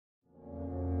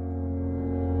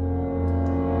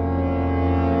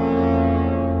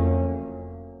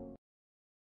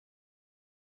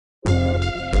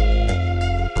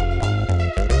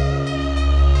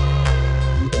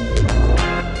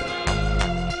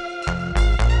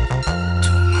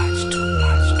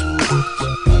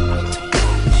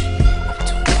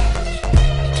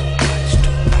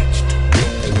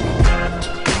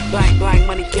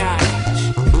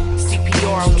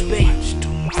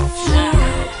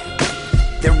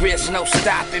There is no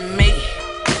stopping me.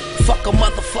 Fuck a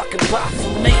motherfucking bot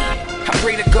for me. I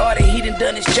pray to God that he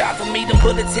done his job for me. Them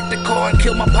bullets hit the car and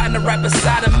kill my partner right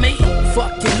beside of me.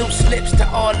 Fuck your loose lips to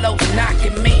all those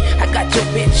knocking me. I got your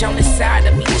bitch on the side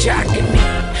of me, jocking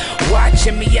me,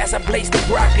 watching me as I blaze the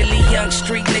broccoli. Young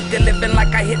street nigga living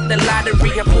like I hit the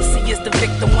lottery. A pussy is the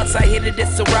victim, once I hit it,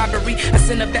 it's a robbery. I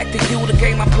send it back to you, the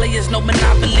game I play is no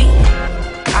monopoly.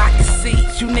 I can see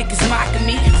you niggas mocking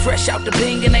me. Fresh out the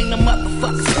bing and ain't no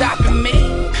motherfucker stopping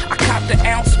me. I copped the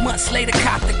ounce, months later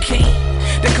copped the key.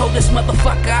 The coldest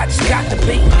motherfucker I just got to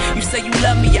be. You say you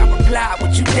love me, I reply,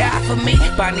 would you die for me?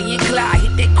 Bonnie and Clyde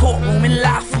hit that courtroom and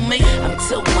lie for me. I'm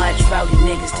too much for you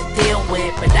niggas to deal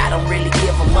with, but I don't really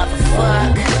give a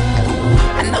motherfuck.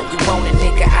 I know you want a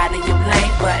nigga out of your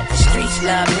lane, but the streets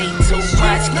love me too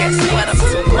much. Guess what, I'm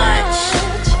too much.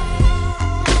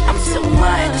 I'm too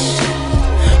much.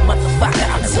 Motherfucker,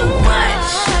 I'm too much.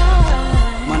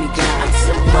 Money guy, I'm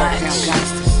too much.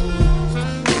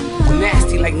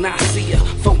 Nasty like nausea,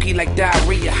 funky like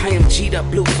diarrhea. I am G'd up,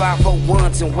 blue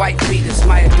 501s and white beaters.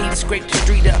 My Adidas scrape the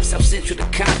street up, South Central to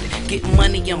Compton. Getting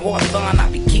money in Hawthorne, I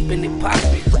be keeping it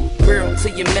poppin'. Barrel to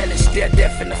your melon, stare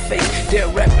death in the face. They're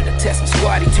rapping the test my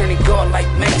squad, he turning guard like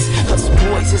Mace. Hustle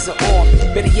boys is an arm,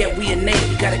 better yet we a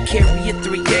Navy. Gotta carry a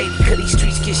 380, cause these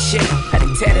streets get shaky. I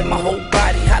done tatted my whole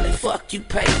body, how the fuck you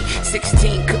pay me?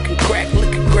 16 cooking crack,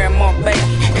 looking grandma baby.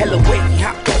 Hella wavy,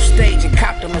 hopped on stage and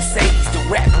copped a Mercedes. The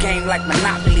rap game like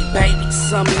Monopoly, baby.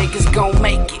 Some niggas gon'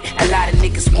 make it, a lot of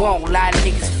niggas won't. A lot of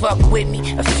niggas fuck with me,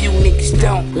 a few niggas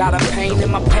don't. Lot of pain in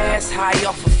my past, high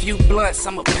off a few blunts.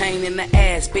 I'm a pain in the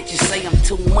ass, bitches say I'm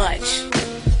too much.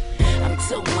 I'm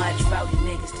too much for you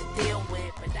niggas to deal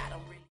with.